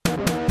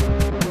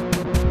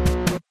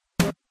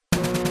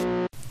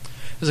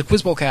This is a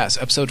Quizbowl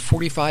cast, episode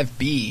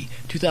 45B,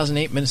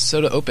 2008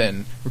 Minnesota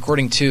Open,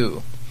 recording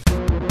 2.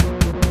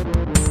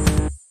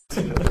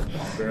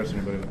 Embarrass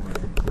anybody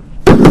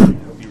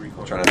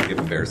with Try not to give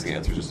embarrassing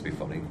answers just to be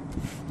funny.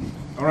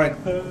 All right.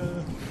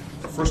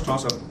 First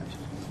toss-up.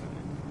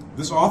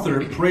 This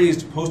author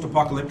praised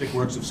post-apocalyptic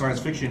works of science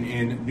fiction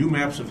in New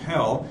Maps of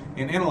Hell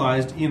and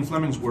analyzed Ian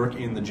Fleming's work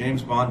in the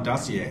James Bond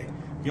dossier.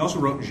 He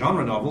also wrote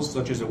genre novels,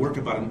 such as a work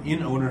about an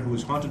inn owner who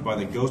is haunted by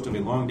the ghost of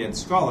a long-dead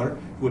scholar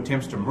who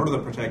attempts to murder the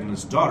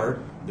protagonist's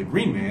daughter, the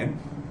Green Man,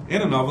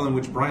 and a novel in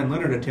which Brian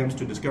Leonard attempts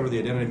to discover the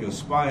identity of a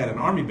spy at an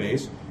army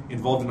base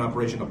involved in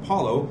Operation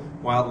Apollo,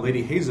 while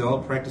Lady Hazel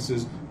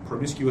practices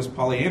promiscuous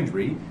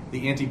polyandry,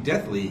 the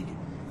Anti-Death League.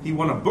 He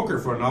won a Booker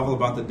for a novel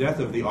about the death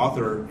of the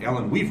author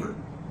Alan Weaver.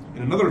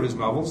 In another of his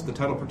novels, the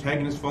title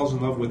protagonist falls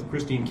in love with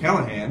Christine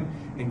Callahan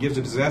and gives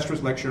a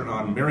disastrous lecture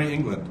on Merry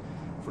England.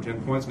 For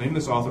 10 points, name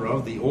this author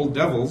of The Old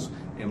Devils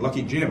and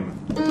Lucky Jim.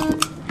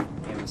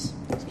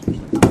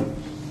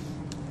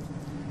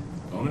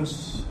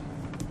 Bonus.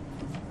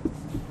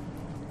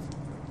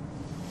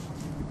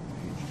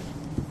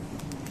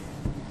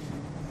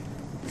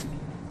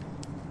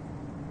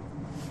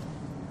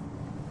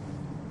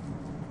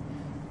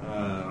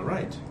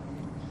 Right.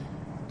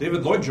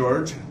 David Lloyd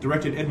George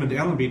directed Edmund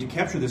Allenby to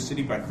capture this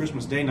city by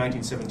Christmas Day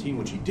 1917,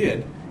 which he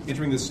did,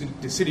 entering the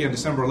city on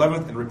December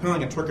 11th and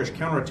repelling a Turkish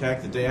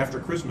counterattack the day after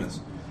Christmas.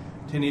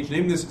 10 each.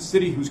 Name this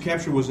city whose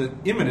capture was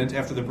imminent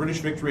after the British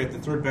victory at the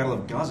Third Battle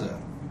of Gaza.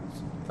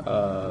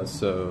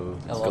 So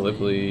it's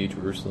Gallipoli,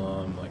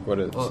 Jerusalem,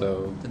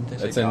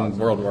 it's in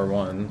World War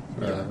One.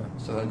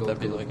 So then that'd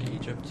be like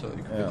Egypt, so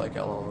it could be like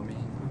El-Alamein.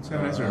 It's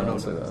kind of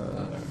answer.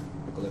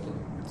 Gallipoli.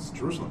 It's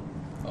Jerusalem.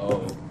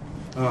 Oh.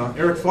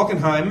 Erich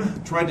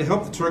Falkenhayn tried to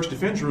help the Turks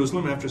defend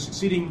Jerusalem after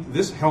succeeding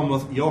this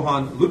Helmuth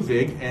Johann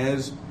Ludwig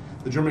as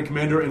the German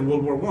commander in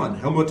World War I.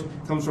 Helmut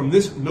comes from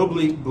this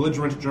nobly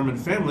belligerent German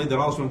family that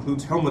also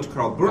includes Helmut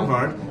Karl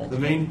Bernhard, the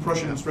main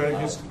Prussian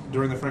strategist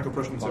during the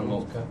Franco-Prussian Civil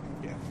War.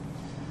 Yeah.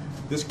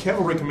 This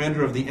cavalry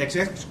commander of the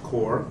XX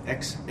Corps,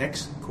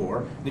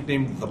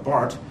 nicknamed the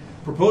Bart,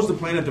 proposed the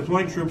plan of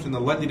deploying troops in the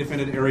lightly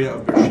defended area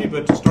of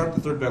Beersheba to start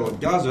the Third Battle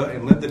of Gaza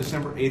and led the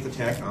December 8th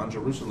attack on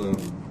Jerusalem.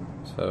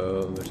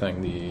 So they're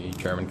saying the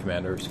German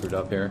commander screwed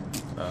up here?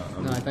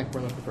 No, I think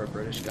we're looking for a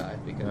British guy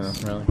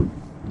because really?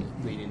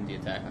 leading the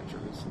attack on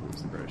Jerusalem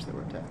was the British that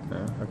were attacked.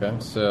 Yeah, okay,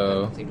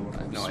 so I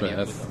have no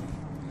idea who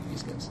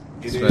these guys.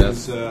 It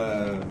is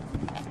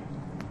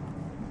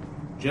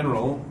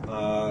General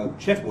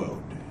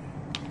Chetwode.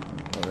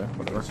 Okay,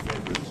 whatever.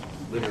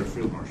 Later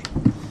Field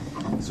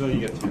Marshal. So you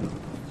get 10.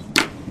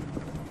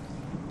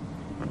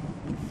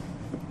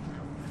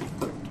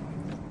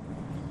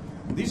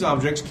 These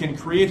objects can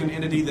create an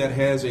entity that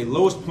has a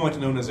lowest point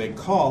known as a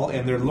call,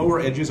 and their lower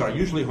edges are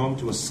usually home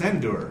to a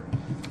sandur.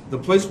 The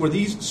place where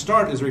these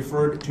start is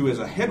referred to as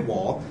a head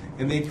wall,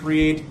 and they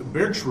create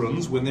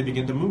bergschrunds when they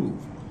begin to move.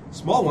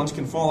 Small ones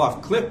can fall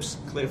off cliffs,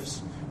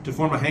 to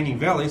form a hanging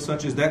valley,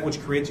 such as that which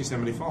creates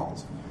Yosemite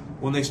Falls.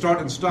 When they start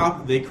and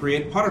stop, they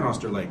create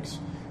Paternoster lakes.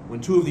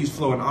 When two of these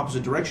flow in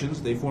opposite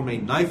directions, they form a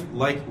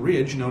knife-like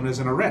ridge known as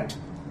an arête.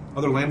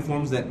 Other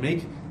landforms that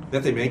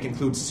they make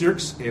include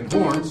cirques and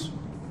horns.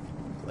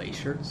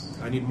 Glaciers?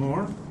 I need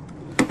more.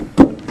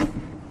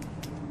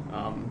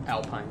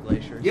 Alpine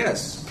glaciers.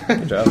 Yes.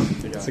 Good job.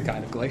 It's a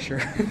kind of glacier.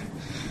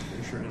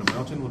 Glacier in a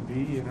mountain would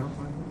be an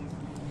alpine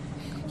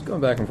glacier. I was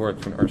going back and forth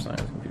between earth science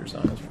and computer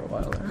science for a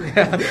while there.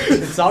 Yeah,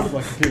 it sounded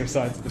like computer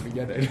science at the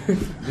beginning.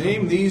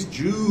 Name these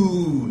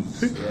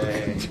Jews.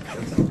 Yay.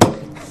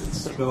 It's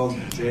spelled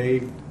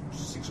J,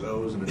 6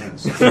 O's and an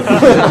S.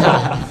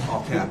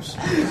 All caps.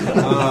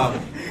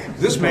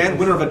 This man,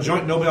 winner of a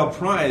joint Nobel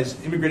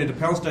Prize, immigrated to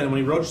Palestine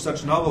when he wrote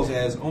such novels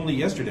as Only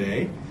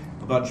Yesterday,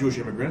 about Jewish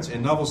immigrants,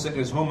 and novels set in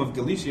his home of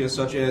Galicia,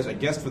 such as A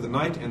Guest for the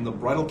Night and The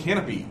Bridal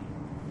Canopy.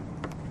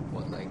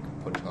 What, like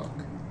Pochok?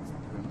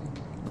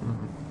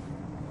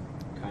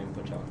 Chaim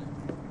Pochok.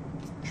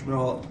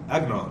 Shmuel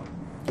Agnon.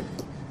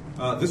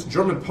 This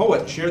German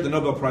poet shared the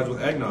Nobel Prize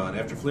with Agnon.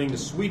 After fleeing to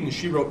Sweden,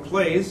 she wrote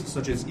plays,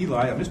 such as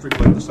Eli, a mystery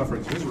play of the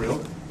sufferings of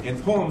Israel,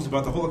 and poems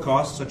about the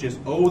Holocaust, such as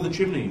Oh, the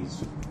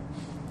Chimneys.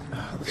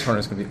 This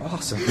tournament's going to be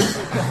awesome.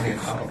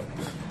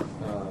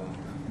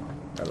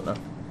 I don't know.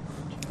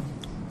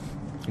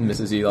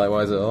 Mrs. Eli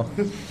Wiesel.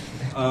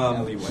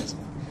 Ellie Wiesel.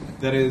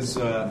 That is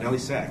Nellie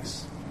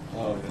Sachs.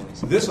 Oh, Nellie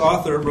Sachs. This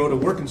author wrote a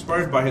work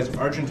inspired by his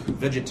ardent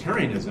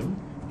vegetarianism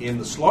in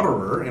The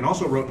Slaughterer, and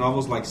also wrote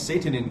novels like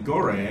Satan in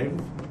Gore,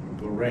 and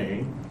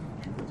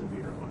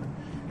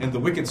The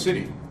Wicked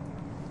City.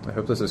 I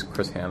hope this is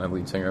Chris Hanna,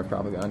 lead singer of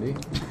Propagandhi.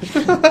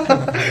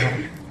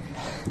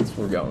 That's what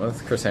we're going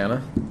with. Chris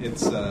Hanna.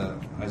 It's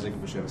Isaac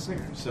Bashevis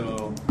Singer.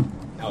 So,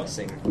 Alex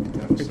Singer.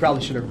 We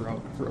probably should have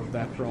wrote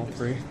that for all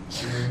three.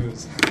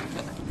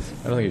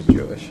 I don't think he's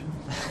Jewish.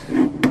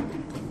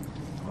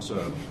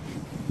 Also,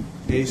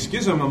 a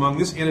schism among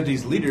this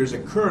entity's leaders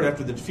occurred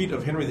after the defeat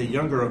of Henry the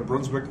Younger of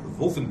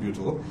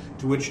Brunswick-Wolfenbüttel,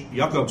 to which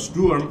Jakob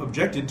Sturm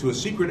objected to a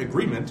secret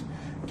agreement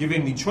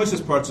giving the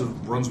choicest parts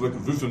of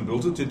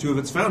Brunswick-Wolfenbüttel to two of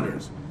its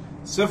founders.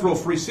 Several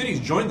free cities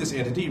joined this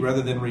entity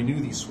rather than renew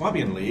the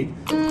Swabian League.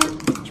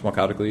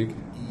 Schmalkotic League.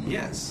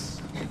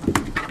 Yes.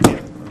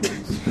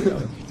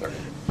 Sorry.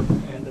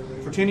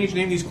 For 10 each,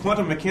 name these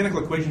quantum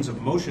mechanical equations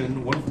of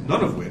motion,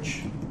 none of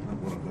which,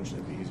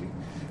 that'd be easy,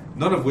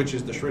 none of which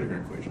is the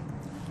Schrödinger equation.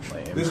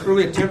 Lame. This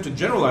early attempt to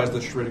generalize the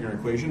Schrödinger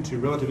equation to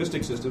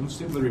relativistic systems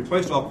simply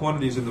replaced all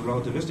quantities in the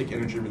relativistic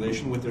energy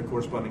relation with their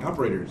corresponding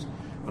operators.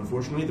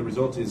 Unfortunately, the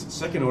result is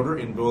second order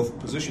in both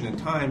position and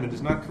time and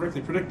does not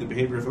correctly predict the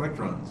behavior of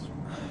electrons.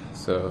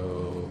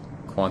 So,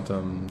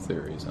 quantum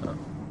theories, huh?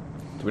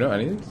 Do we know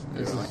any of these?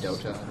 This is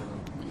Dota. I don't know.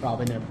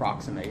 Probably an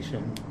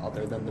approximation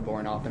other than the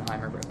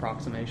Born-Oppenheimer Do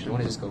approximation. you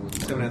want to just go with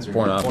Seven answer.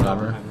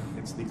 Born-Oppenheimer.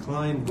 It's the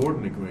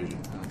Klein-Gordon equation.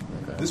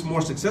 Okay. This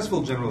more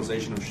successful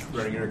generalization of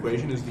Schrödinger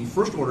equation is the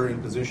first order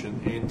in position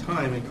and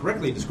time and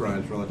correctly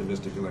describes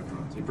relativistic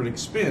electrons. It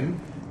predicts spin,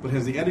 but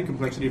has the added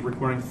complexity of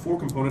requiring 4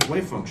 component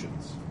wave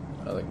functions.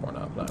 I like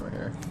Born-Oppenheimer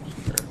here.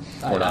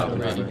 I don't really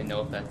Born-Oppenheimer. even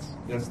know if that's...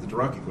 That's the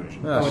Dirac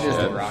equation. Oh, it is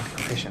shit. the rock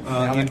equation.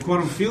 In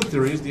quantum field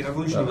theories, the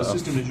evolution of a Uh-oh.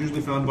 system is usually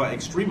found by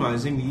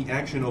extremizing the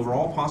action over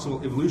all possible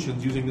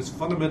evolutions using this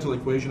fundamental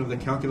equation of the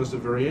calculus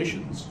of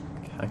variations.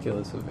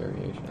 Calculus of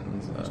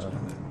variations.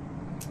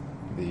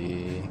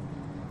 The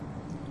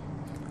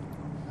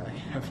I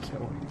have no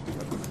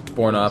idea.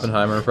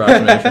 Born-Oppenheimer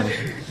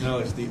approximation. No,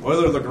 it's the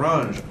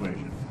Euler-Lagrange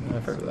equation.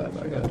 I've heard of that,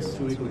 I guess.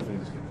 2 equally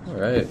famous guys. All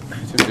right,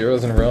 2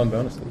 zeros in a row and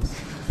bonuses.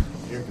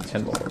 Here comes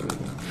 10 balls.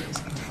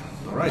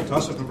 All right,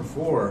 toss-up number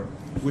 4.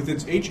 With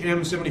its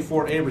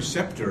HM74A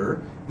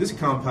receptor, this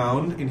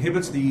compound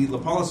inhibits the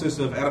lipolysis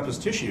of adipose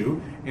tissue,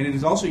 and it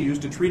is also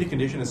used to treat a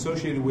condition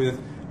associated with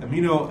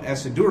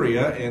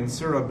aminoaciduria and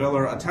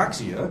cerebellar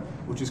ataxia,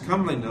 which is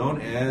commonly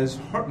known as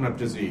Hartnett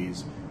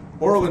disease.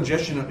 Oral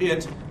ingestion of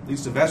it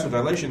leads to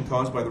vasodilation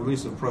caused by the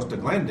release of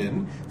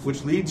prostaglandin,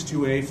 which leads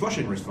to a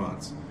flushing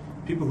response.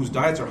 People whose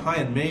diets are high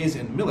in maize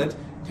and millet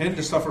tend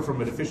to suffer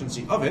from a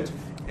deficiency of it,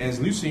 as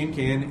leucine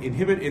can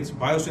inhibit its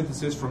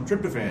biosynthesis from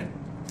tryptophan.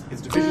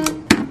 Its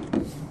deficiency...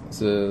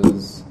 This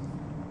is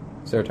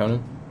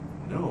serotonin.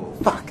 No.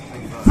 Fuck.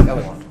 The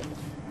other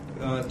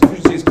one.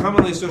 Deficiency is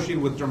commonly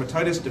associated with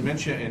dermatitis,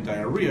 dementia, and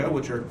diarrhea,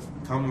 which are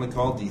commonly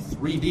called the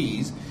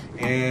 3Ds.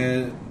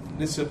 And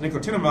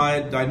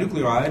nicotinamide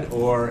dinucleotide,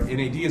 or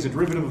NAD, is a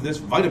derivative of this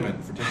vitamin.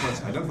 For 10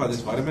 points, identify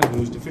this vitamin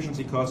whose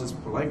deficiency causes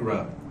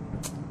pellagra.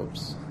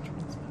 Oops.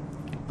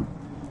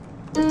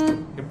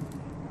 Yep.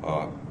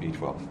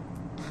 B12.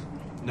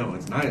 No,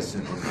 it's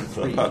niacin, or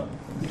B3.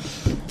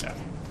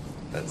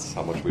 That's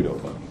how much we know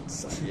about.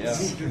 Yeah.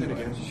 Do that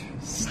again.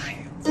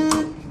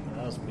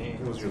 That was me.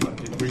 What was your left?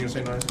 Were you going to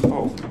say niacin?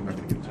 Oh, I'm not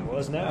going to get it. I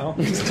was now.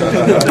 Just want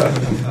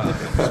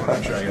to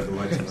make sure I got the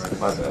lights in right.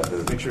 My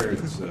bad. Make sure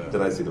it's...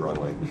 Did I see the wrong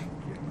light?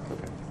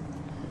 Okay.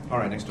 All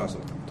right, next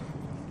toss-up.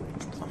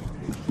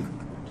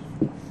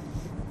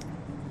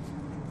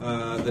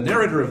 The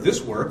narrator of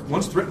this work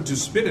once threatened to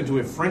spit into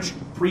a French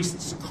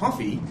priest's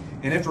coffee,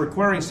 and after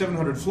acquiring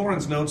 700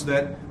 florins, notes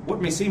that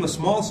what may seem a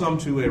small sum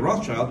to a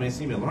Rothschild may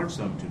seem a large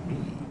sum to me.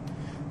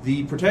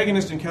 The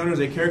protagonist encounters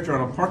a character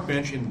on a park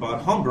bench in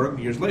Bad Homburg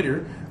years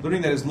later,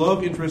 learning that his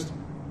love interest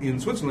is in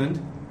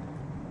Switzerland,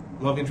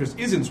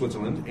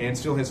 and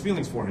still has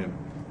feelings for him.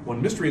 One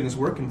mystery in this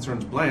work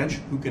concerns Blanche,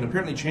 who can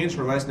apparently change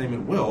her last name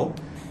at will,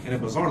 and a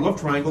bizarre love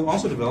triangle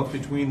also develops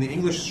between the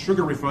English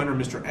sugar refiner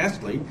Mr.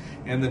 Astley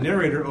and the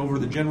narrator over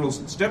the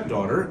general's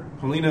stepdaughter,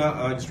 Polina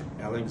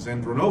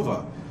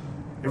Alexandronova.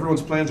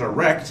 Everyone's plans are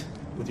wrecked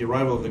with the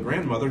arrival of the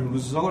grandmother, who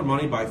loses all her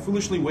money by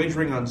foolishly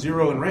wagering on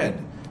zero and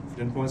red. For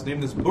 10 points, name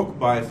this book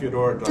by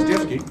Fyodor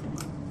Dostoevsky.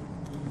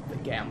 The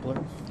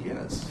Gambler.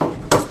 Yes.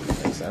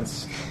 Makes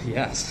sense.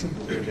 Yes.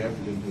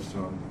 Adapted into a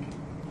song.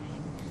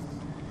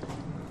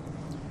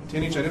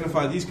 10 each,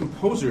 identify these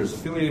composers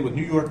affiliated with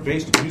New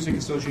York-based music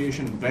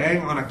association Bang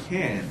on a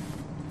Can.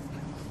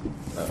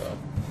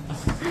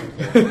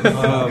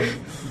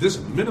 This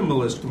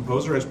minimalist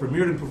composer has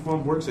premiered and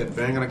performed works at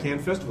Bang on a Can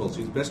festivals.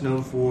 He's best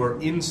known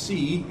for In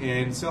C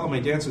and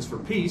Salome Dances for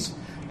Peace,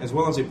 as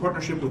well as a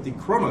partnership with the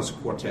Kronos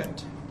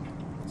Quartet.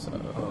 So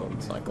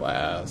it's not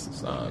glass.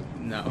 It's not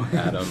No.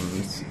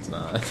 atoms. It's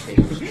not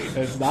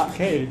It's not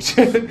Cage.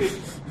 The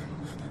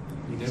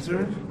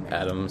answer?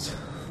 atoms.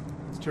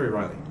 It's Terry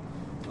Riley.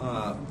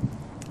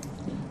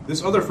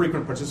 This other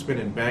frequent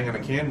participant in Bang on a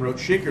Can wrote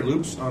Shaker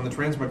Loops on the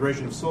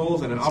Transmigration of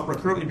Souls and an opera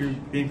currently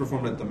being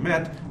performed at the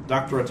Met,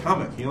 Dr.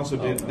 Atomic. He also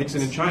did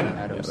Nixon in China.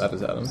 Yeah, Adams. that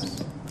is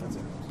atoms. That's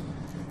it.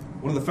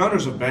 One of the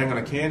founders of Bang on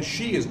a Can,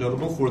 she is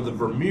notable for the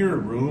Vermeer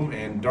Room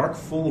and Dark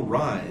Full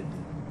Ride.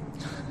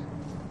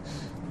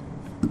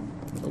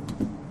 Nope.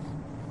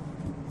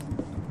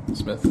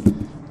 Smith.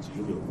 It's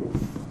Julia Wolf.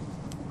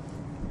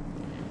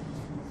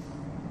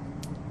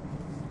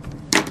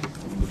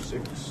 Number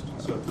 6.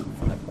 So,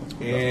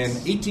 an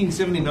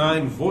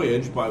 1879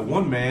 voyage by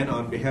one man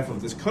on behalf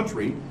of this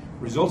country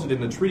resulted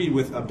in a treaty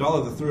with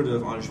Abdallah III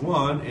of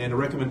Anjouan and a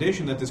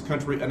recommendation that this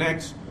country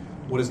annex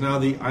what is now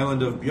the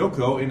island of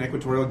Bioko in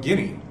Equatorial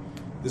Guinea.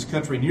 This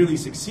country nearly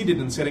succeeded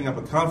in setting up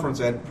a conference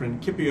at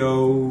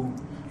Principio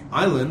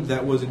Island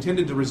that was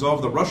intended to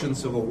resolve the Russian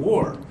Civil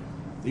War.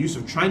 The use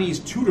of Chinese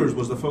tutors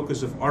was the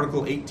focus of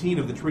Article 18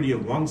 of the Treaty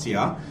of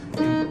Wangxia.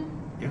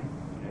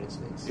 United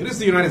States. It is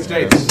the United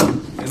States,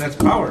 and that's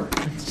power.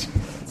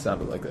 It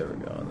sounded like they were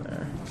going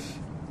there.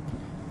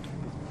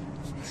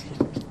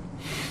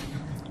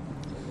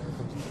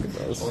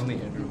 Only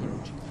Andrew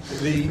Roach.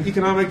 The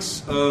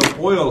economics of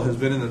oil has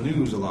been in the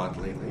news a lot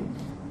lately.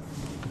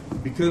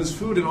 Because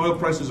food and oil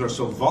prices are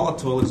so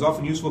volatile, it is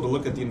often useful to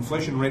look at the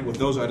inflation rate with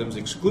those items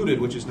excluded,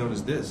 which is known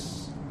as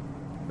this.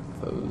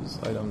 Those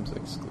items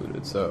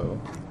excluded. So,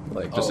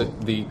 like, just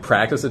the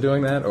practice of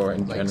doing that, or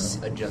in Like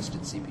general?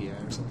 adjusted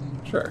CPI or something.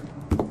 Sure.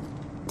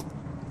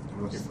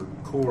 We're looking for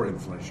core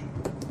inflation.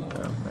 Yeah,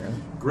 okay.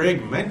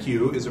 Greg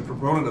Menkew is a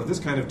proponent of this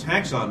kind of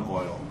tax on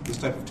oil. This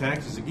type of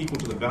tax is equal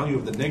to the value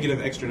of the negative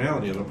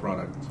externality of a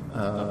product.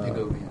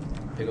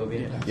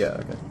 Pigovian. Yeah,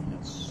 okay.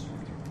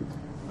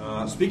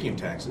 Speaking of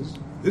taxes,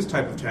 this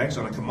type of tax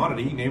on a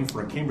commodity, named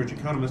for a Cambridge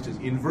economist, is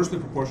inversely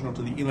proportional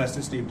to the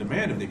elasticity of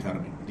demand of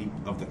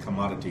the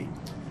commodity.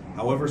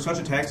 However, such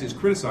a tax is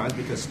criticized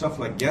because stuff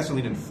like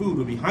gasoline and food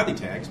would be highly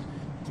taxed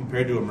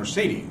compared to a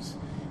Mercedes,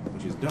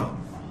 which is dumb.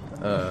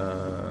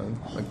 A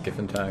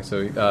Giffen tax. So,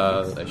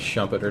 a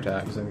Schumpeter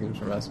tax, I think it was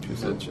from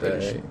Massachusetts.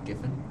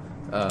 Giffen.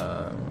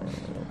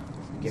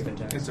 Giffen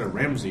tax. It's a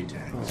Ramsey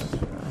tax.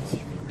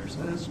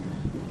 Says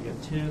you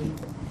get 10.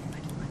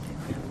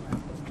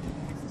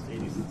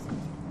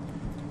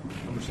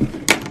 Number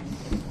 7.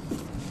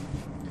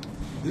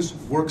 This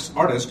work's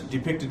artist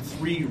depicted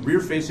 3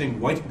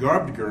 rear-facing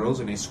white-garbed girls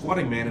and a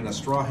squatting man in a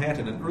straw hat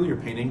in an earlier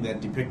painting that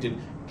depicted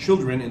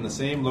children in the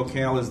same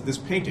locale as this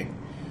painting.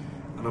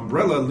 An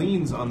umbrella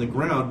leans on the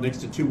ground next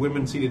to 2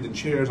 women seated in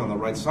chairs on the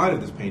right side of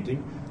this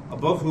painting,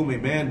 above whom a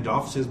man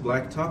doffs his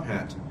black top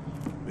hat.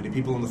 Many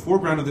people in the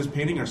foreground of this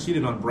painting are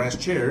seated on brass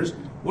chairs,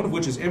 one of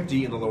which is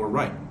empty in the lower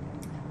right.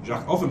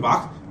 Jacques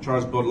Offenbach,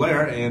 Charles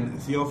Baudelaire, and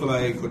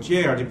Théophile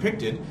Gautier are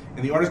depicted,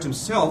 and the artist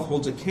himself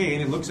holds a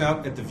cane and looks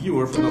out at the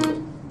viewer from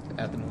the...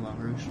 At the Moulin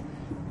Rouge.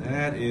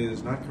 That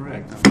is not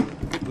correct.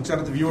 Looks out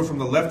at the viewer from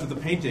the left of the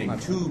painting.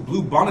 2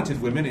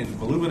 blue-bonneted women in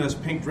voluminous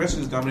pink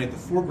dresses dominate the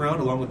foreground,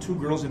 along with 2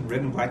 girls in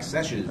red and black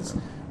sashes.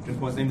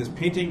 Pinpoints named this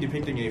painting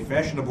depicting a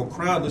fashionable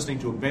crowd listening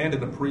to a band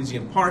in a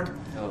Parisian park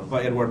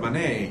by Edouard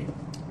Manet.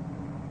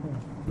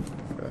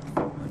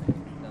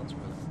 That's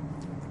really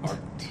art.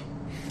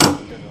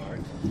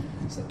 Art.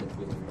 Is that the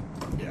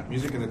Tuileries? Yeah,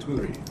 music in the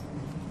Tuileries.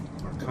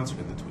 Or concert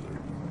in the Tuileries.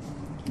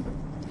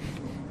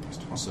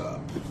 Next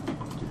toss-up.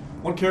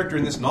 One character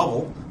in this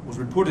novel was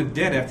reported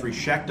dead after he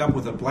shacked up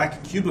with a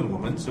black Cuban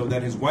woman so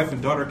that his wife and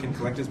daughter can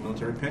collect his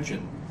military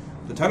pension.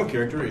 The title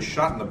character is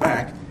shot in the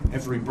back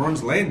after he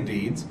burns land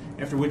deeds,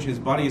 after which his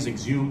body is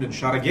exhumed and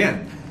shot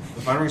again.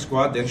 The firing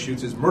squad then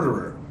shoots his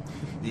murderer.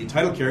 The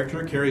title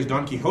character carries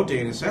Don Quixote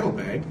in his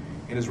saddlebag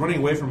and is running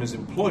away from his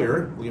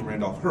employer, William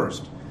Randolph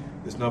Hearst.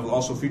 This novel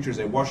also features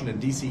a Washington,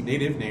 D.C.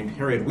 native named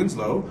Harriet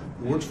Winslow,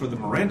 who works for the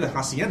Miranda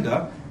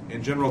Hacienda,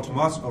 and General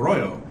Tomas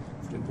Arroyo.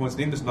 It points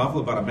named this novel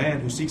about a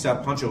man who seeks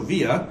out Pancho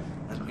Villa,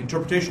 an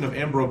interpretation of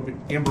Ambrose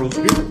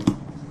Bierce.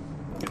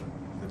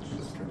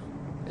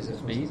 Is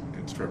this me?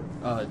 It's true.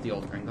 The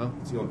old Ringo.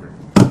 It's the old Ringo.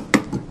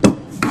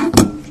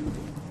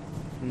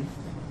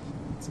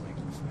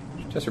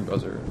 Just your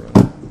buzzer.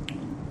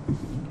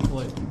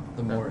 Like,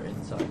 the more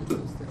inside it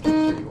goes, the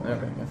closer you are.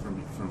 Okay.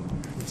 From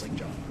It's like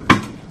John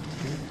Pershing.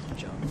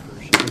 John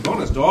Pershing. The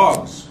bonus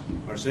dogs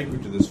are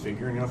sacred to this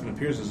figure, and he often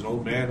appears as an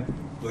old man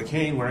with a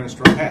cane wearing a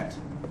straw hat.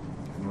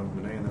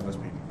 That was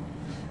me.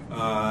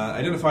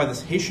 Identify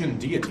this Haitian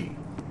deity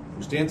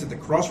who stands at the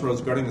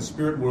crossroads guarding the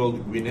spirit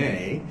world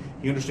Guinea.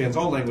 He understands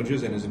all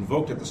languages and is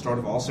invoked at the start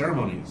of all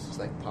ceremonies. It's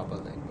like Papa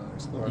Legba or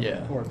something.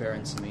 Or, or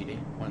Baron Samedi,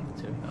 one of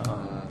the two.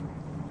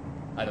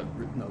 I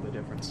don't know the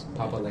difference.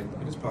 Papa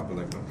Legba. It is Papa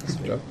Legba.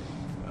 Joe?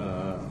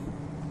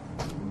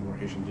 More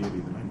Haitian deity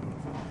than I know.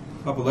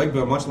 Papa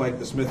Legba, much like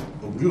the Smith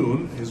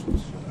Ogun,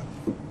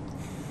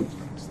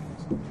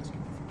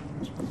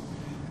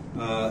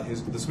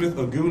 the Smith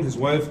Ogun, his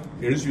wife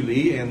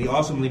Ursuli, and the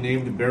awesomely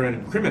named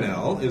Baron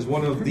Criminel is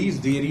one of these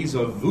deities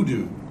of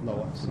voodoo.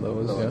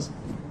 Lois.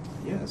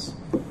 Yes.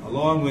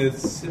 Along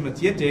with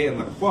Simetiete and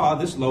La Croix,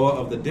 this Loa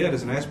of the dead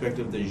is an aspect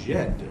of the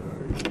Jed.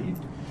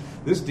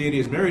 This deity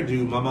is married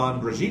to Maman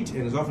Brigitte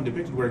and is often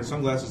depicted wearing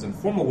sunglasses and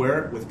formal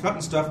wear with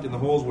cotton stuffed in the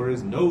holes where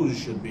his nose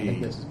should I think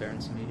be. this is Baron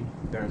Samedi.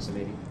 Baron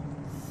Samedi.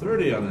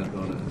 30 on that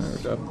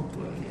bonus. There we go.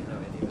 No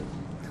idea.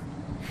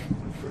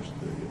 My first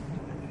 30 of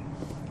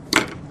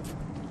the day.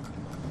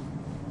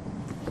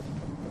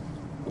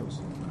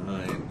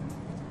 9.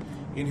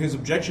 In his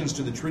objections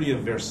to the Treaty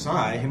of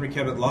Versailles, Henry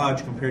Cabot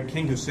Lodge compared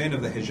King Hussein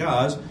of the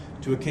Hejaz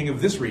to a king of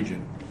this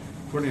region.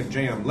 According to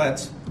J.M.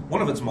 Letts,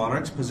 one of its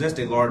monarchs possessed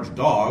a large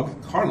dog,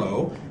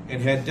 Carlo,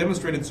 and had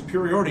demonstrated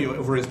superiority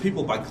over his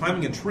people by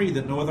climbing a tree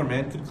that no other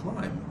man could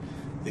climb.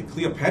 The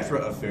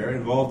Cleopatra affair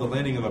involved the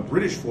landing of a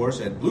British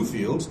force at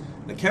Bluefields,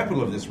 the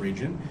capital of this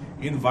region,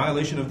 in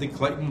violation of the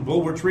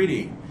Clayton-Bulwer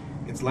Treaty.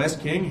 Its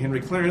last king,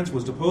 Henry Clarence,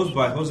 was deposed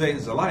by Jose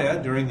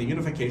Zelaya during the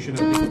unification of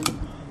the...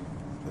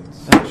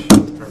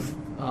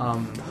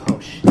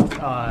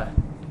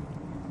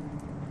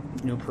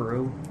 New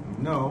Peru.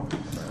 No.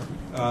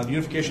 The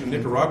unification of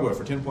Nicaragua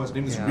for 10 points.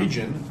 Name this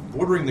region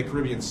bordering the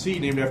Caribbean Sea,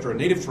 named after a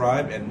native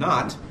tribe and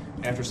not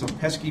after some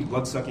pesky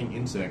blood-sucking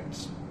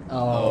insects.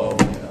 Oh.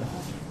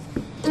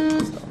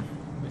 Yeah.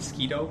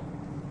 Mosquito.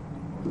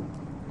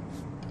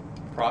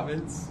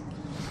 Province.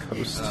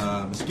 Coast.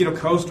 Mosquito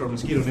Coast or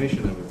Mosquito Nation,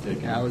 I would have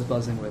taken. Yeah, I was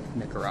buzzing with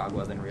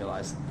Nicaragua, then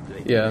realized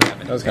they Yeah, didn't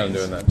have I was kind of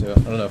any doing that too.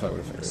 I don't know if I would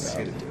have Let's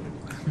figured hit it it,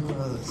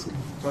 out. dude.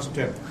 Toss up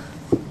 10.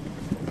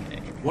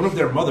 One of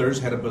their mothers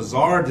had a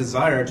bizarre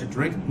desire to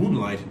drink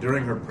moonlight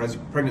during her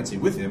pregnancy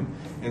with him,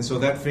 and so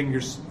that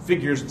figure's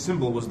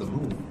symbol was the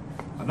moon.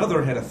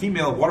 Another had a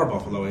female water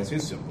buffalo as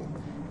his symbol.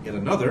 Yet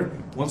another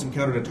once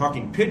encountered a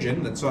talking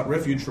pigeon that sought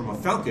refuge from a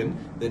falcon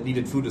that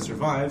needed food to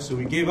survive, so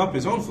he gave up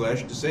his own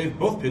flesh to save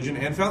both pigeon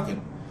and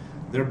falcon.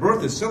 Their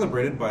birth is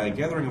celebrated by a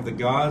gathering of the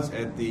gods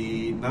at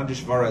the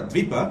Nandishvara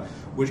Dvipa,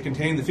 which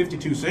contain the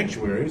 52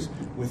 sanctuaries,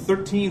 with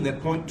 13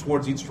 that point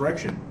towards each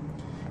direction.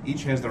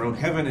 Each has their own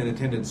heaven and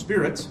attendant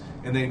spirits,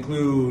 and they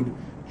include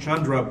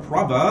Chandra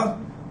Prabha,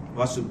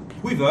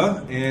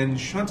 Vasupuiva, and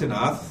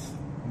Shantanath.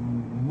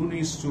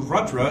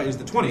 Munisuratra is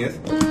the 20th.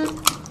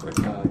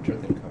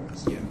 Drithin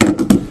cards. Yeah.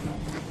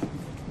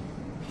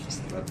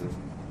 Just about to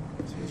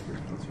say his weird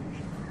pronunciation.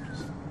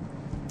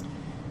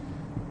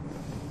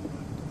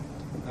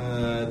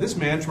 This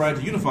man tried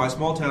to unify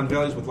small-town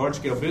valleys with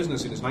large-scale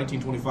business in his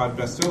 1925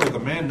 bestseller, The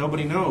Man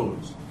Nobody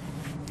Knows.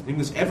 Named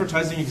this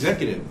advertising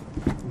executive,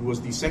 who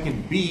was the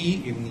second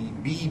B in the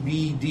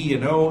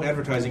BBD&O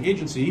advertising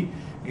agency,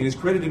 and is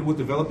credited with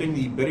developing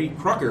the Betty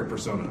Crocker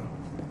persona.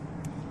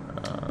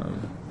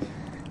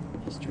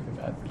 History of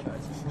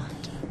advertising.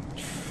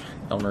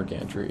 Elmer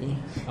Gantry.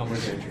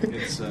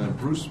 It's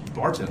Bruce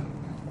Barton.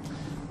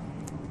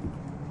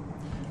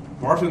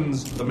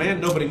 Barton's The Man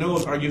Nobody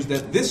Knows argues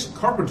that this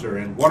carpenter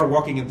and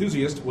water-walking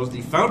enthusiast was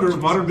the founder of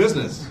modern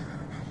business.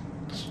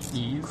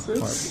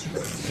 Jesus.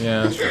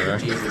 Yeah, sure.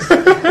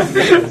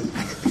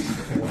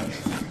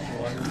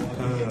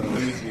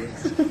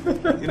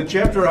 In a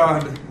chapter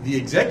on The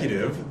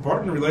Executive,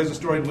 Barton relays a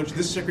story in which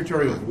this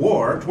Secretary of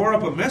War tore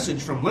up a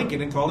message from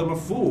Lincoln and called him a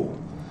fool.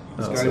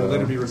 This guy will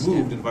later be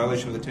removed in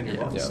violation of the tenure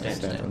law. Yeah,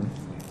 Stanton.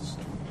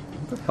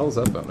 What the hell's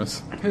that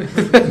bonus?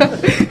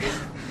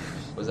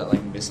 Was that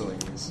like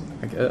miscellaneous?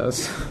 I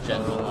guess.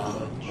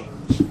 General.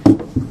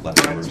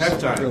 It's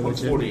halftime.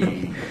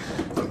 140.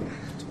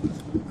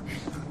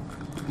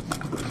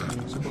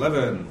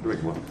 11.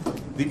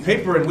 The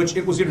paper in which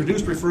it was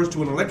introduced refers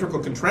to an electrical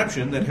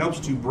contraption that helps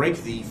to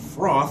break the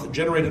froth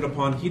generated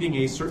upon heating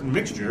a certain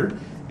mixture,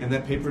 and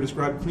that paper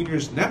described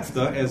cleaner's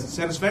naphtha as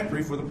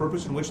satisfactory for the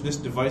purpose in which this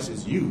device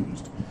is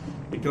used.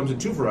 It comes in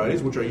two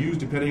varieties, which are used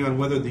depending on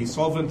whether the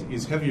solvent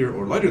is heavier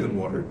or lighter than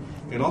water,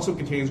 and also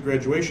contains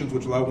graduations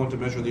which allow one to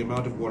measure the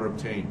amount of water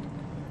obtained.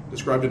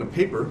 Described in a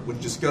paper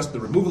which discussed the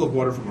removal of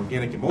water from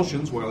organic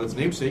emulsions while its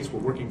namesakes were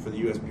working for the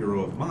U.S.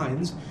 Bureau of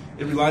Mines,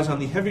 it relies on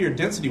the heavier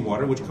density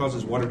water which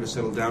causes water to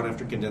settle down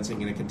after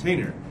condensing in a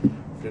container.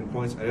 10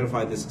 points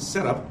identify this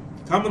setup,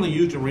 commonly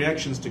used in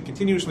reactions to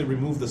continuously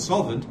remove the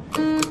solvent.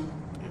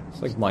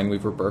 It's like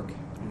Mineweaver Burke.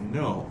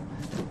 No.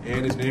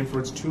 And is named for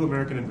its two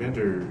American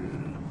inventors.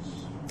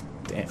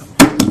 Damn.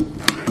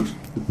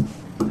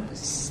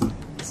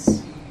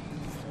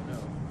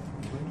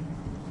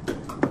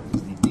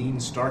 The Dean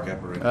Stark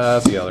apparatus.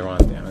 That's the other one.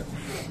 Damn it.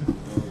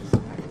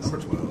 Number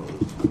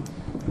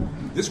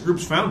 12. This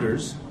group's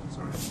followers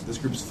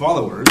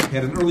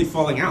had an early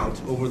falling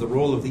out over the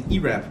role of the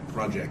ERAP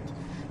project.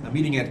 A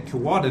meeting at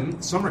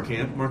Kewadin summer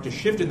camp marked a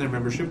shift in their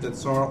membership that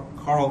saw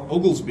Carl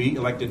Oglesby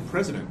elected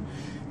president.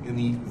 In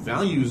the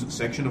values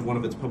section of one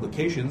of its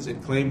publications,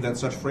 it claimed that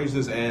such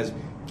phrases as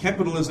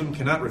capitalism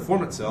cannot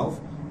reform itself,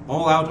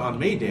 all out on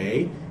May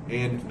Day,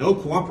 and no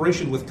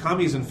cooperation with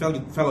commies and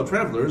fellow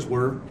travelers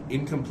were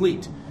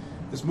incomplete.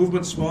 This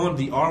movement spawned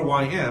the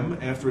RYM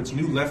after its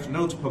new Left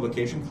Notes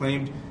publication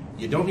claimed,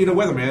 "You don't need a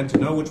weatherman to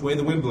know which way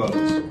the wind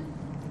blows."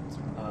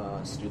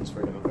 Students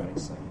for a Democratic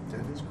Society.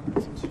 That is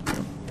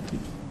correct.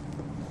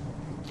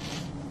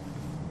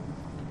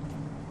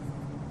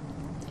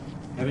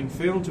 Having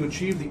failed to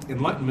achieve the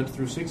Enlightenment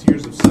through 6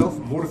 years of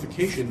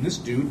self-mortification, this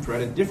dude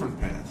tried a different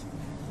path,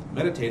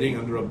 meditating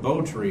under a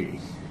bo tree.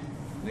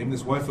 Named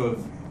this wife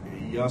of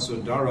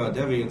Yasodhara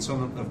Devi and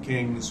son of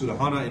King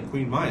Sudahana and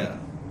Queen Maya.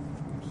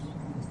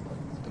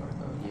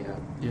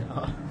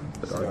 Yeah.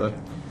 Siddhartha.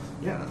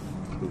 Yeah.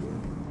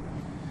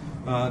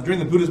 During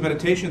the Buddha's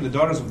meditation, the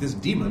daughters of this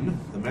demon,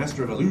 the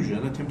master of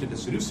illusion, attempted to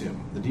seduce him.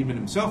 The demon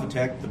himself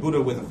attacked the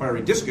Buddha with a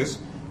fiery discus,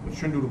 which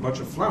turned into a bunch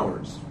of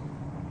flowers.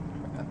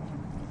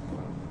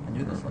 I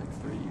knew this like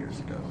 3 years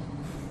ago.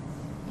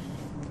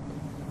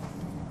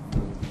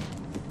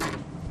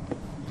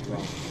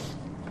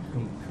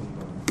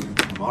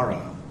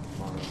 Mara.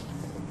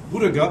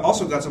 Buddha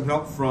also got some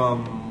help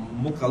from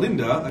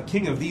Mukalinda, a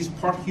king of these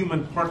part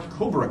human, part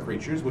cobra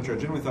creatures, which are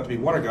generally thought to be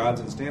water gods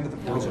and stand at the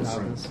portals of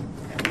France.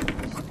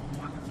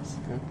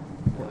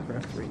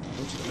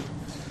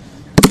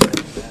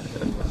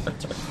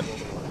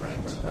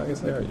 I guess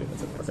they are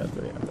units of Paragraph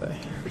 3, aren't they?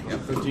 Yeah,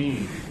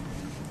 13.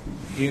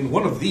 In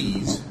one of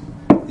these,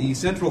 The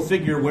central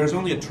figure wears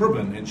only a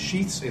turban and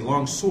sheaths a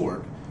long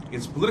sword.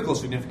 Its political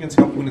significance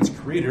helped win its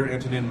creator,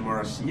 Antonin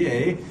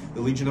Marcier,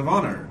 the Legion of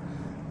Honor.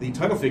 The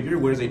title figure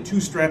wears a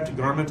two-strapped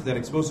garment that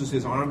exposes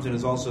his arms and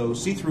is also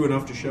see-through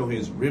enough to show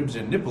his ribs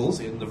and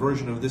nipples in the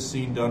version of this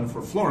scene done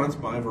for Florence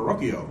by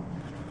Verrocchio.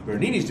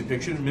 Bernini's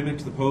depiction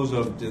mimicked the pose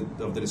of the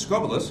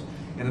Discobolus,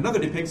 and another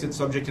depicts its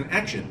subject in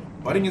action,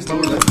 biting his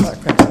lower lip.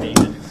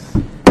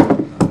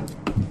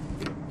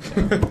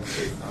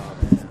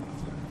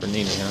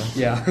 Bernini, huh?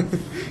 Yeah.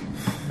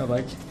 I'm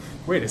like,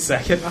 wait a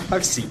second,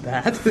 I've seen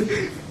that.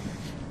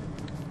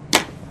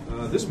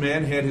 This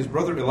man had his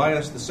brother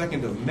Elias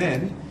II of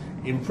Men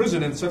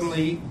imprisoned and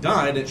suddenly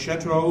died at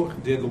Chateau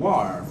de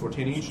Loire,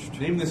 14 each.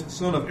 Named this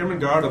son of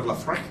Ermengarde of La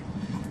Fraque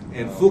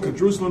and Fulk of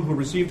Jerusalem, who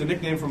received a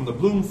nickname from the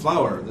Bloom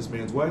Flower. This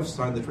man's wife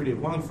signed the Treaty of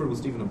Wallingford with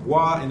Stephen of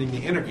Blois, ending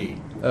the anarchy.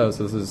 Oh,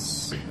 so this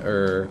is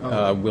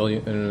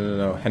William?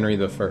 No, Henry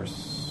the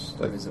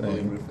First. Or is it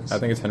William Rufus? I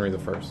think it's Henry the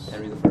First.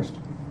 Henry the First.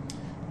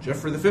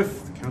 Geoffrey V,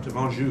 the Count of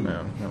Anjou.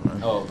 No, never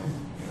mind. Oh.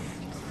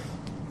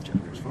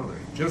 Geoffrey's father.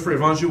 Geoffrey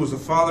of Anjou was the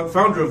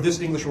founder of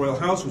this English royal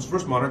house, whose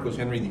first monarch was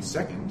Henry II. This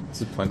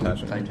is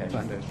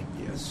Plantagenet.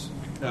 Yes.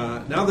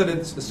 Now that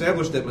it's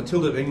established that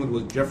Matilda of England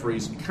was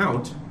Geoffrey's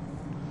count,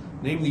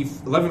 named the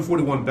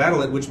 1141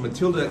 battle at which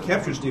Matilda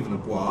captured Stephen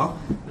of Blois,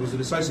 it was a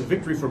decisive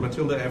victory for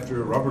Matilda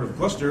after Robert of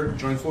Gloucester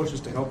joined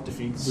forces to help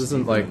defeat. This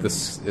isn't like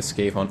this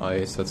escape on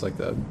ice. That's like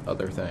the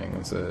other thing.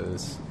 This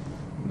is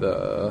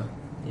the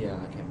Yeah,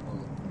 I can't pull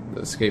it.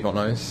 the escape on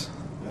ice.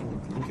 I don't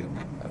think it.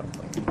 I don't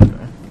think. Okay.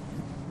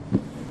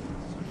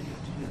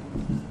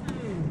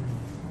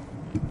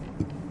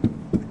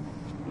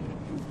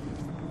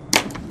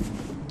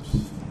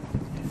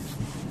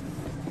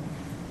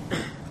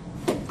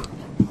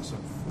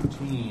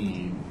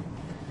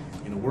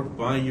 In a work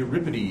by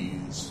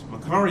Euripides,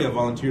 Macaria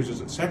volunteers as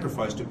a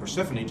sacrifice to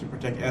Persephone to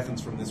protect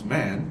Athens from this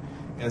man,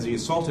 as he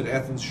assaulted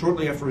Athens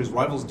shortly after his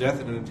rival's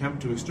death in an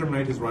attempt to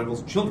exterminate his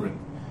rival's children.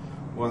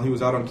 While he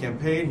was out on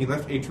campaign, he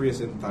left Atreus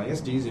and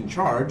Thyestes in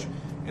charge,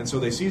 and so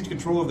they seized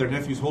control of their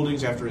nephew's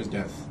holdings after his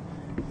death.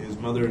 His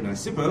mother,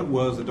 Nisippa,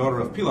 was the daughter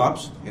of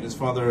Pelops, and his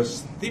father,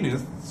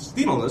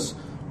 Sthenelus,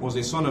 was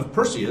a son of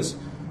Perseus,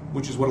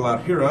 which is what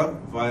allowed Hera,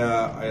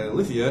 via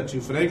Eileithyia, to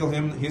finagle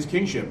him his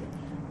kingship.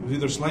 He was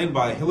either slain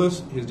by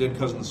Hyllus, his dead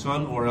cousin's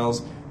son, or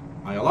else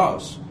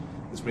Iolaus.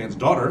 This man's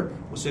daughter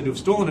was said to have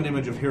stolen an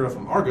image of Hera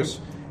from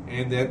Argus,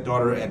 and that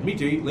daughter,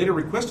 Admete, later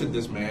requested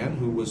this man,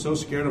 who was so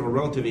scared of a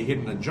relative he hid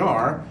in a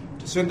jar,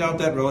 to send out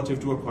that relative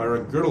to acquire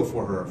a girdle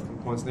for her. From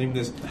points named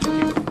this...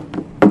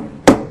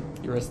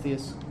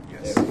 Eurystheus?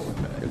 Yes.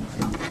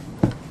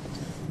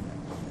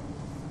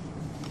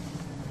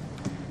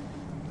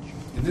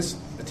 In this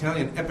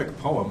Italian epic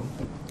poem,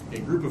 a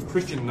group of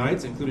Christian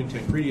knights, including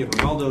Tancredi and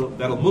Ronaldo,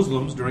 battled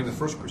Muslims during the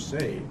First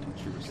Crusade.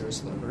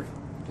 Jerusalem.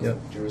 Yep.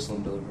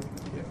 Jerusalem delivered.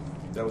 Yeah,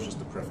 that was just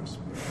the preface.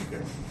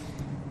 Okay.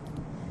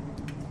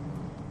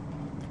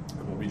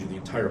 I won't read you the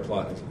entire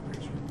plot.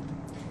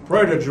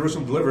 Prior to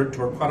Jerusalem Delivered,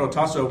 Torquato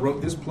Tasso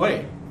wrote this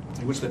play,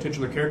 in which the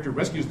titular character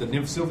rescues the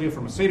nymph Sylvia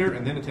from a satyr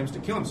and then attempts to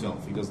kill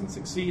himself. He doesn't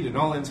succeed, and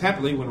all ends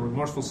happily when a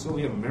remorseful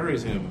Sylvia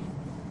marries him.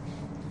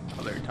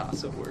 Other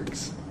Tasso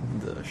works.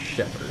 The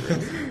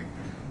shepherd.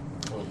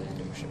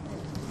 Orlando ship.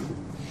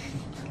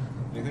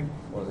 Anything?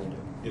 Orlando.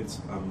 It's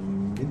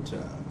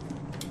Aminta.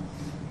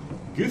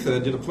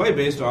 Goethe did a play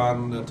based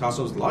on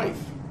Tasso's life.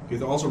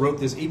 Goethe also wrote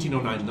this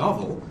 1809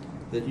 novel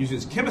that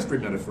uses chemistry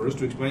metaphors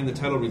to explain the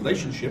tidal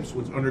relationships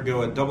which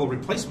undergo a double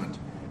replacement.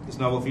 This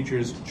novel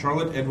features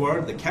Charlotte,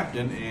 Edward, the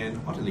captain, and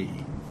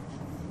Ottilie.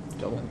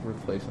 Double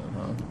replacement,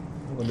 huh?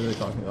 What are they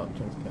talking about in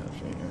terms of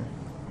chemistry here?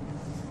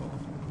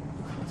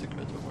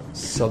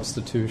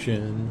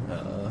 Substitution.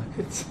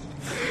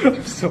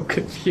 I'm so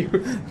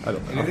confused. I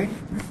don't know. Anything?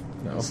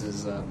 No. This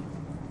is,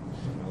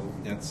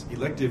 That's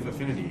elective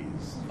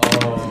affinities.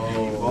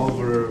 Oh.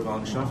 Volver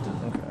von Schachten.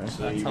 Okay.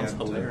 So That you sounds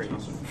got,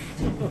 hilarious.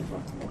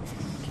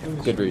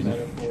 Good reading.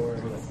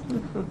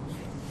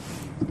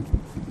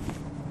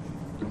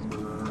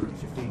 Number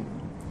 15.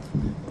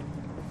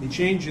 The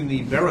change in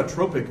the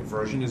barotropic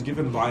version is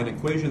given by an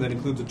equation that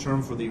includes a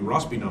term for the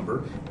Rossby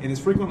number and is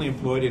frequently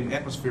employed in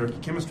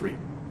atmospheric chemistry.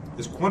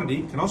 This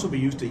quantity can also be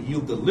used to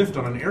yield the lift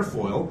on an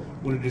airfoil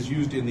when it is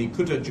used in the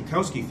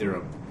Kutta-Joukowski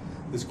theorem.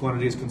 This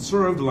quantity is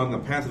conserved along the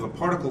path of a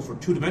particle for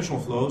two-dimensional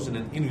flows in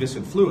an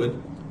inviscid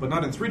fluid, but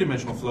not in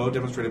three-dimensional flow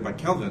demonstrated by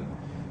Kelvin.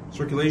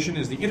 Circulation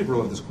is the integral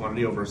of this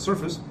quantity over a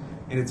surface,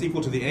 and it's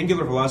equal to the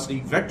angular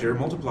velocity vector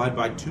multiplied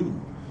by 2.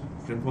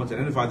 Friend points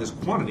identify this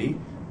quantity,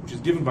 which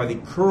is given by the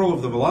curl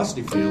of the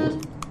velocity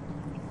field.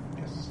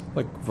 Yes.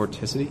 Like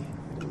vorticity?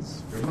 It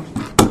is very much.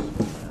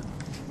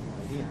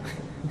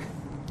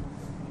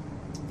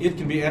 It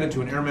can be added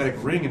to an aromatic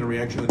ring in a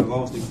reaction that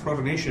involves the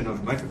protonation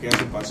of nitric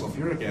acid by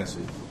sulfuric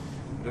acid.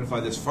 Identify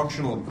this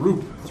functional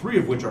group, 3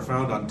 of which are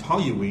found on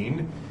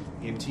toluene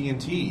in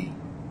TNT.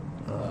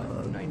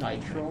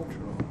 Nitro.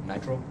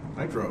 Nitro.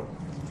 Nitro.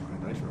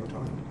 Nitro.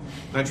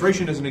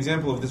 Nitration is an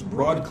example of this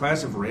broad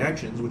class of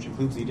reactions, which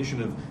includes the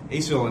addition of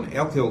acyl and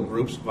alkyl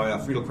groups via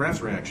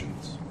Friedel-Crafts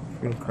reactions.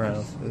 Field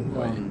craft.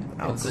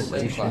 It's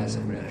a class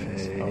of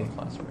reactions.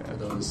 Alkylation. Are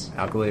those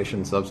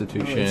Alkylation,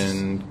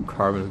 substitution,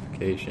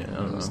 carbonification. I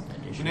don't know.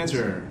 An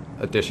answer.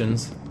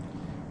 Additions.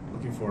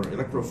 Looking for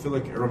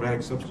electrophilic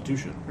aromatic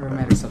substitution.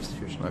 aromatic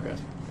substitution? Okay.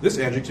 This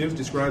adjective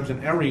describes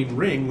an arene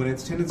ring when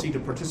its tendency to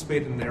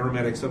participate in an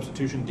aromatic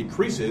substitution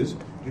decreases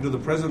due to the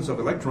presence of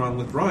electron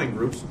withdrawing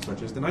groups,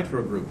 such as the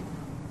nitro group.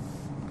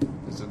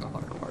 This is the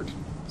hard part.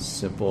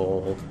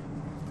 Simple,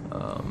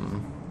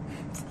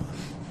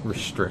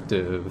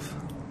 restrictive,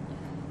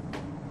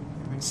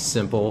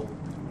 simple.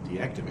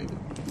 Deactivated.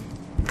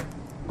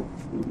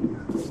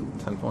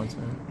 10 points,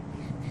 maybe?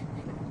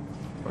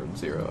 Or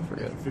 0, I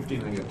forget.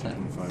 15, I got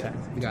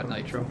 225. We got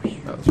nitro. Oh,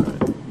 that's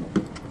right.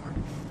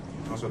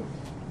 Also,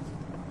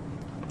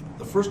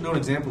 the first known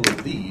example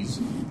of these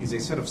is a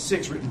set of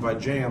 6 written by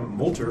J.M.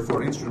 Moulter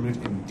for an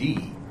instrument in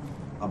D.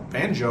 A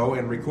banjo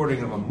and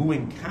recording of a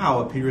mooing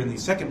cow appear in the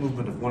second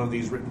movement of one of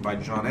these written by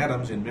John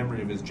Adams in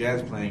memory of his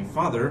jazz-playing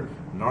father,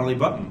 Gnarly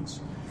Buttons.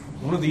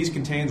 One of these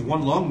contains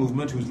one long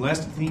movement whose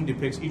last theme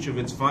depicts each of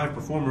its 5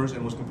 performers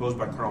and was composed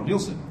by Carl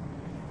Nielsen.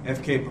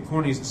 F.K.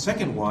 Picorni's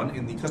second one,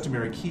 in the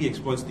customary key,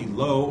 exploits the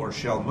low or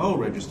shell-mo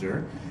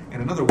register,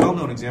 and another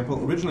well-known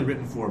example, originally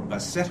written for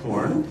bassett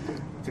horn,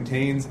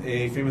 contains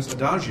a famous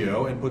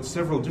adagio and puts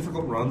several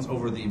difficult runs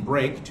over the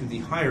break to the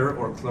higher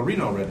or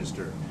clarino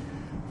register.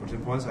 For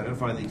 10 points,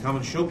 identify the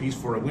common showpiece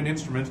for a wind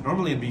instrument,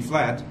 normally in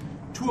B-flat,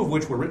 2 of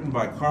which were written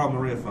by Carl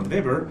Maria von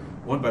Weber,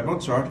 one by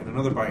Mozart and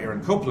another by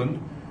Aaron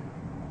Copland,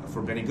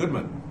 for Benny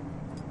Goodman.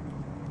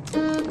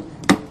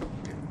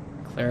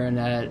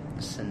 Clarinet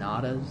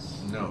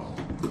sonatas. No.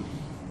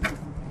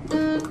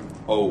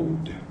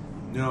 Ode.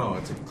 No,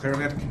 it's a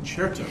clarinet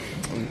concerto.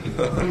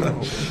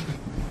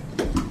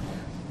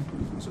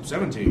 Sub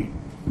 17.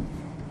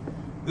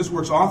 This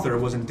work's author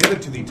was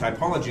indebted to the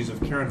typologies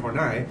of Karen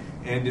Horney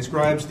and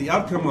describes the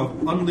outcome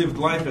of unlived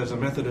life as a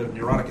method of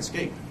neurotic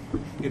escape.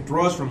 It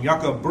draws from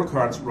Jakob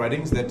Burckhardt's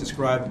writings that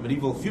describe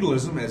medieval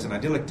feudalism as an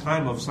idyllic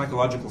time of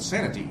psychological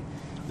sanity.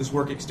 This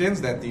work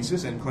extends that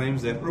thesis and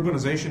claims that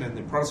urbanization and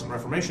the Protestant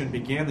Reformation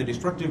began the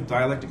destructive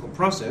dialectical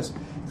process,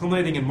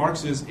 culminating in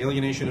Marx's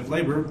alienation of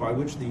labor, by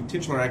which the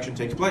titular action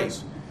takes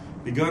place.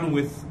 Begun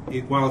with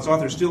it, while its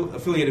author still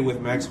affiliated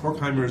with Max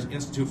Horkheimer's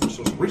Institute for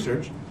Social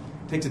Research,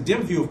 takes a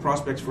dim view of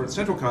prospects for its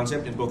central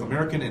concept in both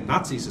American and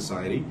Nazi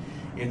society,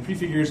 and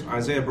prefigures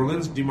Isaiah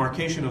Berlin's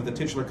demarcation of the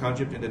titular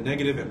concept into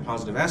negative and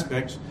positive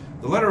aspects,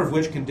 the latter of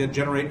which can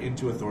degenerate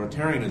into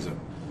authoritarianism.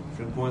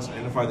 10 points,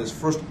 identify this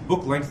first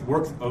book-length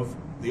work of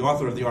the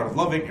author of The Art of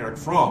Loving, Erich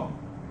Fromm.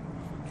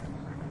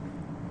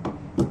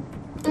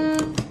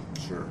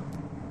 Sure.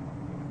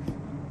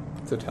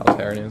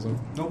 Totalitarianism.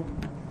 Nope.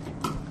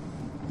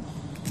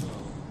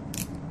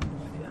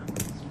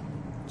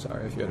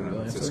 Sorry if you had a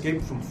real It's answer.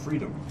 Escape from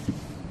Freedom.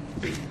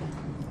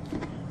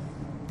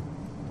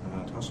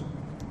 Tussle.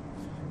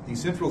 The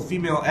central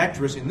female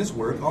actress in this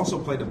work also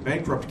played a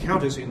bankrupt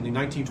countess in the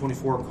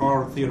 1924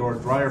 Carl Theodor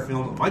Dreyer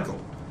film Michael.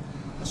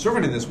 A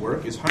servant in this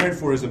work is hired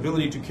for his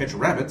ability to catch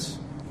rabbits,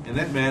 and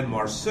that man,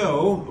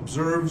 Marceau,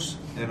 observes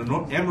an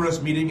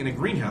amorous meeting in a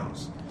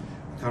greenhouse.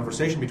 A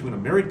conversation between a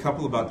married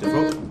couple about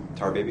devotion.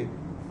 Tar Baby?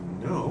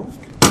 No.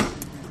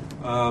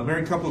 A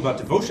married couple about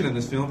devotion in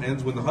this film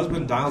ends when the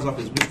husband dials up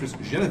his mistress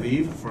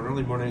Genevieve for an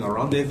early morning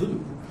rendezvous.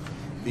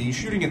 The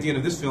shooting at the end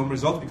of this film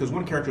results because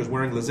one character is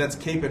wearing Lizette's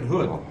cape and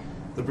hood.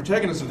 The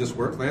protagonist of this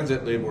work lands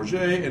at Les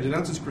Bourget and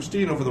denounces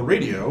Christine over the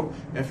radio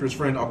after his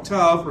friend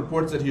Octave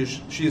reports that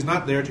she is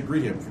not there to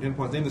greet him. For 10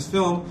 points, name this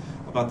film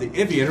about the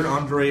aviator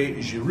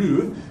André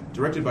Giroux,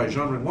 directed by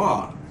Jean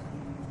Renoir.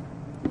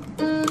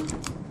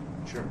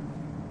 Sure.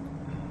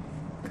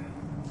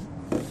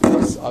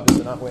 It's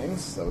obviously not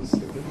Wings. That was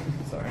stupid.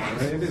 Sorry.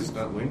 It is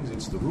not Wings.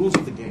 It's the rules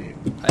of the game.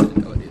 I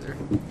didn't know it either.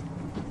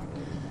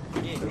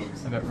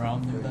 I bet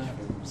Ron knew that.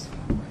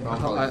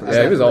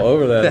 Yeah, he was all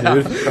over that,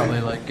 dude.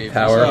 Probably like gave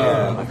Power.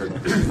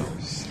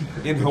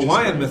 In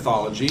Hawaiian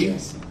mythology,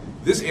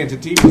 this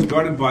entity was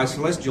guarded by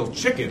celestial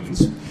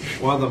chickens,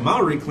 while the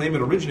Maori claim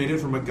it originated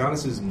from a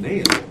goddess's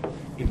nail.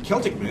 In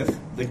Celtic myth,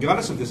 the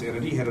goddess of this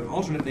entity had an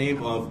alternate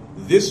name of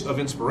This of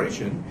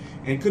Inspiration,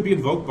 and could be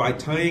invoked by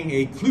tying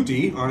a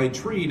cluti on a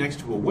tree next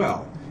to a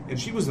well, and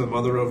she was the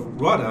mother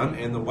of Rodan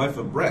and the wife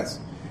of Breth.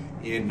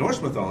 In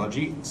Norse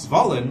mythology,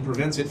 Svalin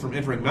prevents it from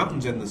entering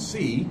mountains and the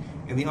sea,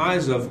 and the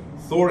eyes of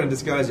Thor in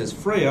disguise as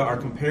Freya are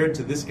compared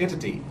to this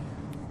entity.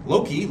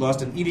 Loki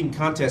lost an eating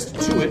contest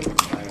to it.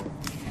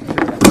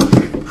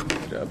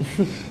 Good job.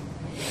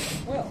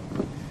 Well,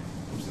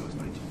 Oops, that was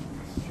 19.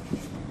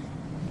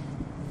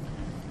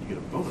 You get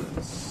a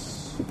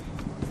bonus.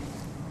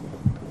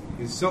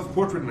 His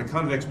self-portrait in a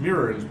convex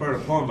mirror inspired a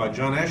poem by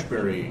John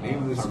Ashbery.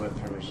 Named this.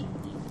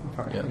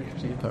 Yeah.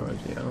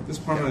 Parmigiano. This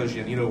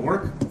Parmigianino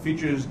work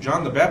features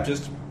John the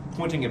Baptist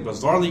pointing a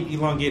bizarrely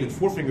elongated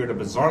forefinger at a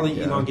bizarrely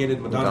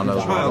elongated Madonna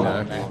the child.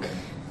 long neck.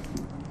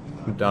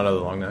 Madonna the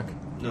long neck.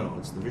 No,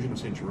 it's the Vision of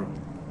St. Jerome.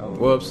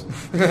 Whoops.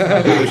 We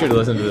should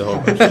listen to the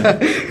whole question.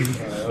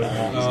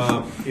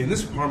 In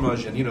this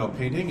Parmigianino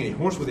painting, a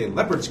horse with a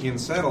leopard skin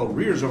saddle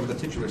rears over the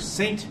titular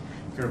saint,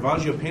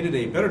 Caravaggio painted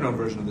a better-known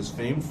version of this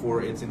fame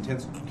for its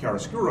intense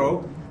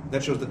chiaroscuro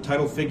that shows the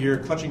title figure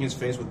clutching his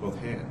face with both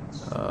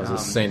hands. Is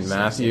this St.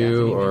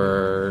 Matthew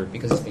or...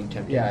 Because it's being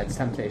tempted. Yeah, it's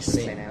Temptation.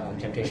 Saint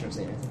Anthony. Temptation of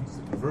Saint Anthony.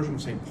 The version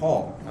of St.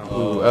 Paul.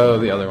 Oh,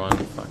 the other one.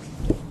 Fuck.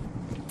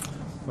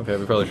 Okay,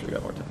 we probably should have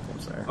got more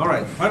temples there. All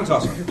right, final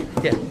toss-up.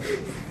 Yeah.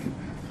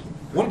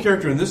 One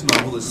character in this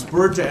novel is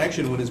spurred to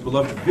action when his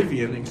beloved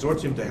Vivian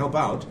exhorts him to help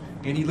out,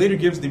 and he later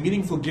gives the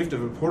meaningful gift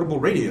of a portable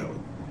radio.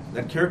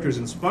 That character is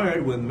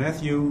inspired when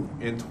Matthew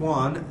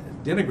Antoine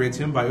denigrates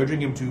him by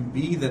urging him to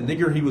be the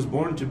nigger he was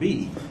born to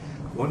be.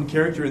 One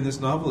character in this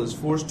novel is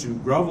forced to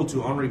grovel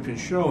to Henri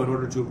Pinchot in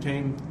order to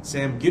obtain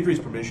Sam Guidry's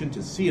permission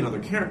to see another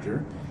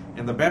character,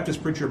 and the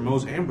Baptist preacher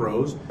Mose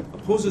Ambrose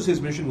opposes his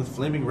mission with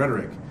flaming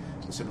rhetoric.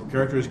 The central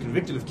character is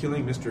convicted of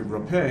killing Mr.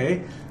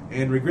 Groppe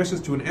and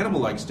regresses to an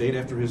animal-like state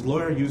after his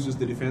lawyer uses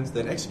the defense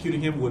that executing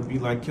him would be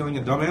like killing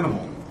a dumb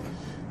animal.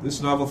 This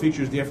novel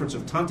features the efforts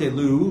of Tante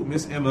Lou,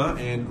 Miss Emma,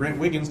 and Grant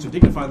Wiggins to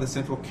dignify the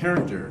central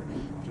character.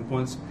 2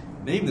 points.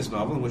 Name this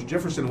novel in which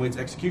Jefferson awaits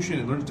execution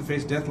and learns to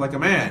face death like a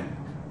man,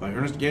 by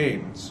Ernest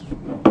Gaines.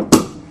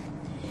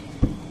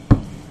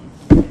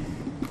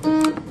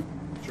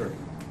 Sure.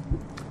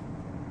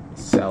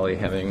 Sally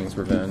Hemings'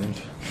 Revenge.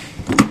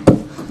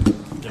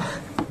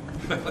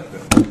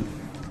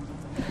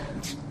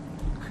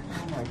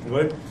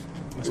 What?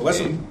 It's a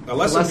lesson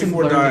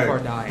before learned dying. before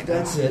dying.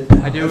 That's it.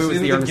 I knew That's it was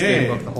the the end of the Ernest Gaines game. book the whole